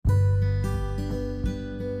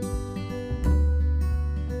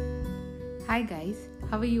Hi guys,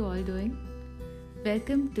 how are you all doing?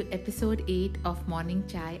 Welcome to episode 8 of Morning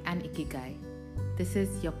Chai and Ikigai. This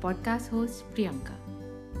is your podcast host Priyanka.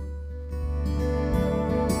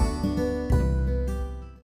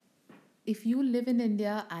 If you live in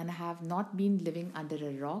India and have not been living under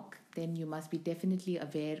a rock, then you must be definitely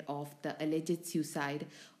aware of the alleged suicide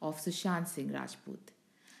of Sushant Singh Rajput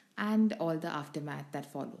and all the aftermath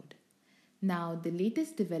that followed. Now, the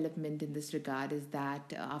latest development in this regard is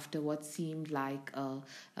that after what seemed like a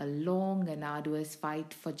long and arduous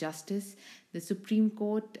fight for justice, the Supreme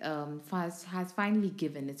Court has finally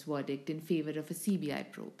given its verdict in favor of a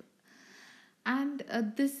CBI probe. And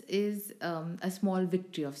this is a small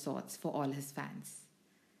victory of sorts for all his fans.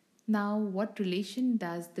 Now, what relation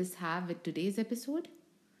does this have with today's episode?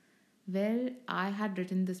 Well, I had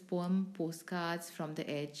written this poem, Postcards from the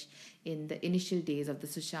Edge, in the initial days of the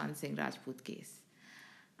Sushant Singh Rajput case.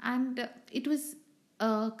 And it was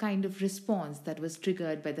a kind of response that was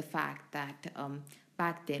triggered by the fact that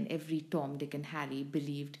back then every Tom, Dick, and Harry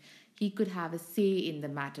believed he could have a say in the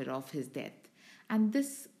matter of his death. And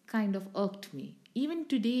this kind of irked me. Even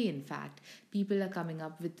today, in fact, people are coming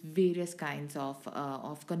up with various kinds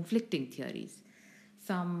of conflicting theories.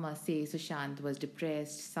 Some say Sushant was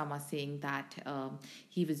depressed. Some are saying that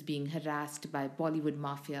he was being harassed by Bollywood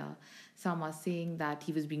mafia. Some are saying that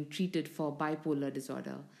he was being treated for bipolar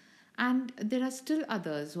disorder. And there are still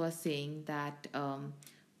others who are saying that,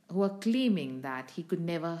 who are claiming that he could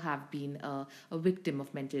never have been a victim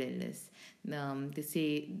of mental illness. They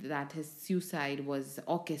say that his suicide was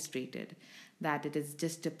orchestrated, that it is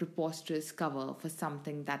just a preposterous cover for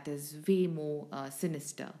something that is way more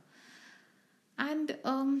sinister. And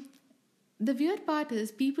the weird part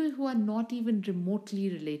is people who are not even remotely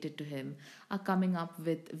related to him are coming up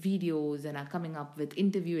with videos and are coming up with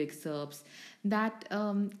interview excerpts that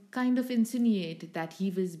kind of insinuate that he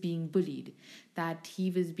was being bullied, that he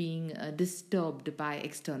was being disturbed by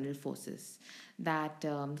external forces, that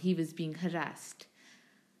he was being harassed.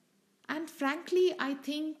 And frankly, I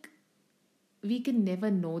think we can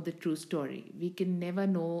never know the true story. We can never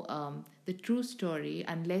know the true story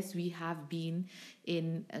unless we have been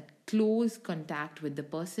in a close contact with the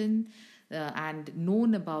person and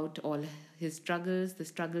known about all his struggles, the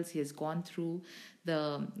struggles he has gone through,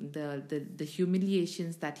 the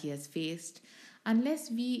humiliations that he has faced. Unless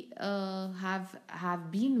we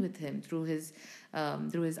have been with him through his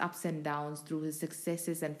ups and downs, through his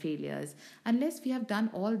successes and failures, unless we have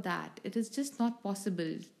done all that, it is just not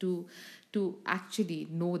possible to actually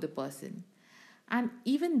know the person. And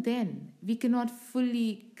even then, we cannot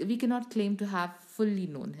claim to have fully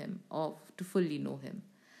known him or to fully know him.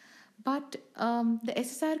 But the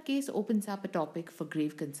SSR case opens up a topic for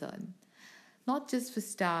grave concern, not just for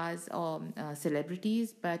stars or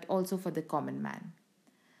celebrities, but also for the common man.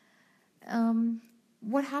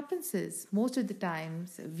 What happens is most of the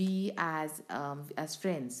times we as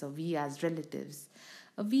friends or we as relatives,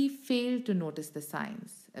 we fail to notice the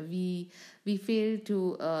signs. We fail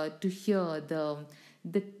to hear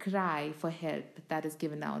the cry for help that is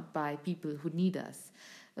given out by people who need us.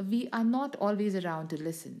 We are not always around to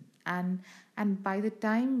listen, and by the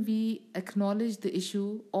time we acknowledge the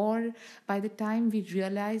issue, or by the time we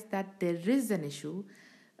realize that there is an issue,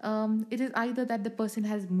 it is either that the person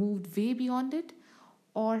has moved way beyond it,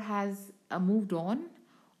 or has moved on,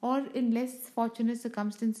 or in less fortunate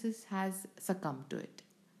circumstances has succumbed to it.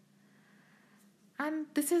 And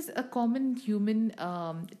this is a common human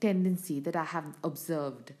tendency that I have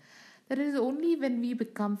observed. That it is only when we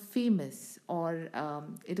become famous, or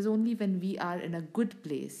it is only when we are in a good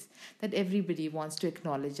place, that everybody wants to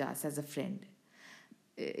acknowledge us as a friend.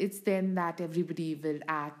 It's then that everybody will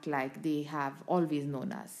act like they have always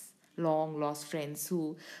known us. Long lost friends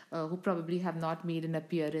who probably have not made an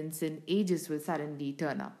appearance in ages will suddenly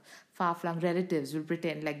turn up. Far flung relatives will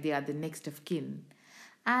pretend like they are the next of kin,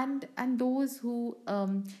 and those who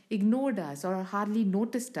ignored us or hardly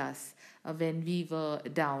noticed us when we were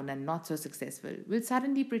down and not so successful will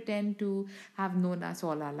suddenly pretend to have known us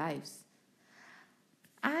all our lives.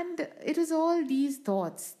 And it was all these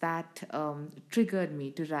thoughts that triggered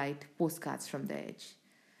me to write Postcards from the Edge.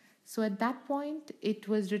 So at that point, it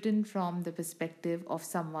was written from the perspective of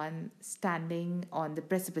someone standing on the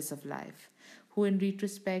precipice of life, who in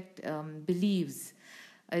retrospect believes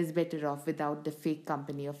is better off without the fake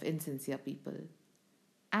company of insincere people,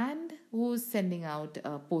 and who's sending out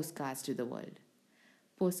postcards to the world.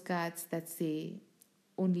 Postcards that say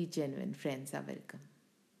only genuine friends are welcome.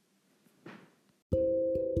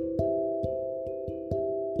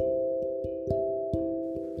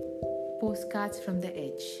 Postcards from the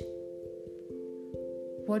Edge.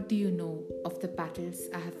 What do you know of the battles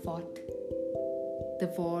I have fought? the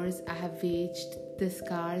wars I have waged, the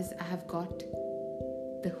scars I have got,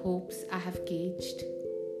 the hopes I have caged.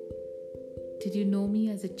 Did you know me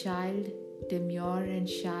as a child, demure and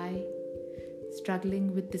shy,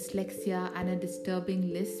 struggling with dyslexia and a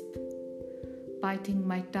disturbing lisp, biting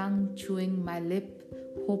my tongue, chewing my lip,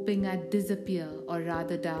 hoping I'd disappear or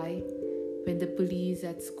rather die when the bullies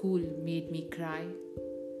at school made me cry?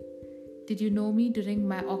 Did you know me during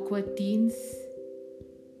my awkward teens,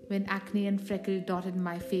 when acne and freckle dotted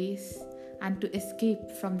my face, and to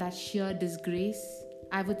escape from that sheer disgrace,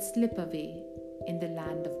 I would slip away in the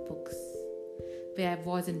land of books, where I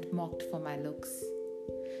wasn't mocked for my looks?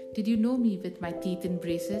 Did you know me with my teeth in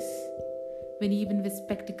braces, when even with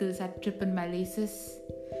spectacles I'd trip on my laces,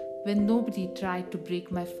 when nobody tried to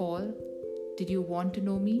break my fall? Did you want to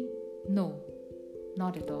know me? No,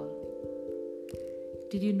 not at all.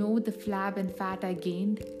 Did you know the flab and fat I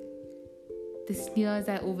gained, the sneers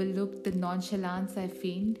I overlooked, the nonchalance I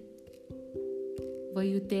feigned? Were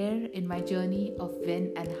you there in my journey of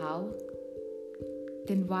when and how?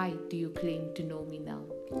 Then why do you claim to know me now?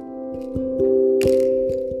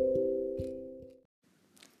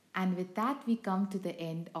 And with that, we come to the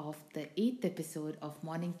end of the 8th episode of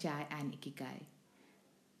Morning Chai and Ikigai.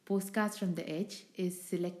 Postcards from the Edge is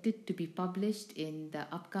selected to be published in the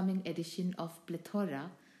upcoming edition of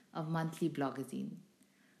Plethora, a monthly blogazine.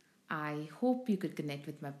 I hope you could connect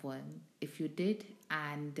with my poem. If you did,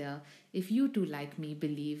 and if you too, like me,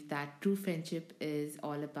 believe that true friendship is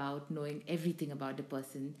all about knowing everything about a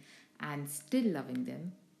person and still loving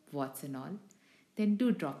them, warts and all, then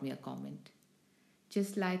do drop me a comment.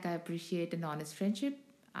 Just like I appreciate an honest friendship,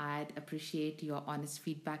 I'd appreciate your honest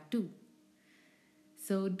feedback too.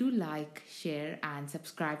 So do like, share, and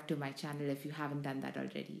subscribe to my channel if you haven't done that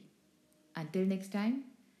already. Until next time,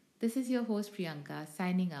 this is your host Priyanka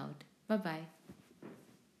signing out. Bye-bye.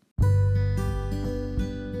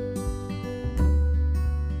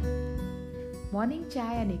 Morning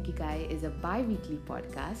Chai and Ikigai is a bi-weekly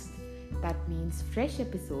podcast. That means fresh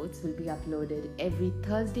episodes will be uploaded every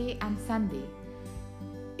Thursday and Sunday.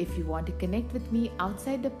 If you want to connect with me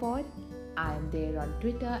outside the pod, I am there on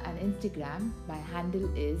Twitter and Instagram. My handle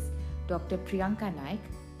is Dr. Priyanka Naik,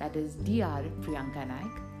 that is Dr. Priyanka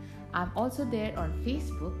Naik. I'm also there on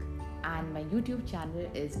Facebook, and my YouTube channel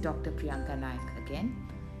is Dr. Priyanka Naik again.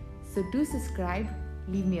 So do subscribe,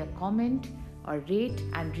 leave me a comment, or rate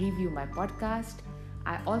and review my podcast.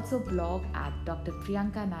 I also blog at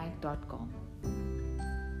drpriyankanaik.com.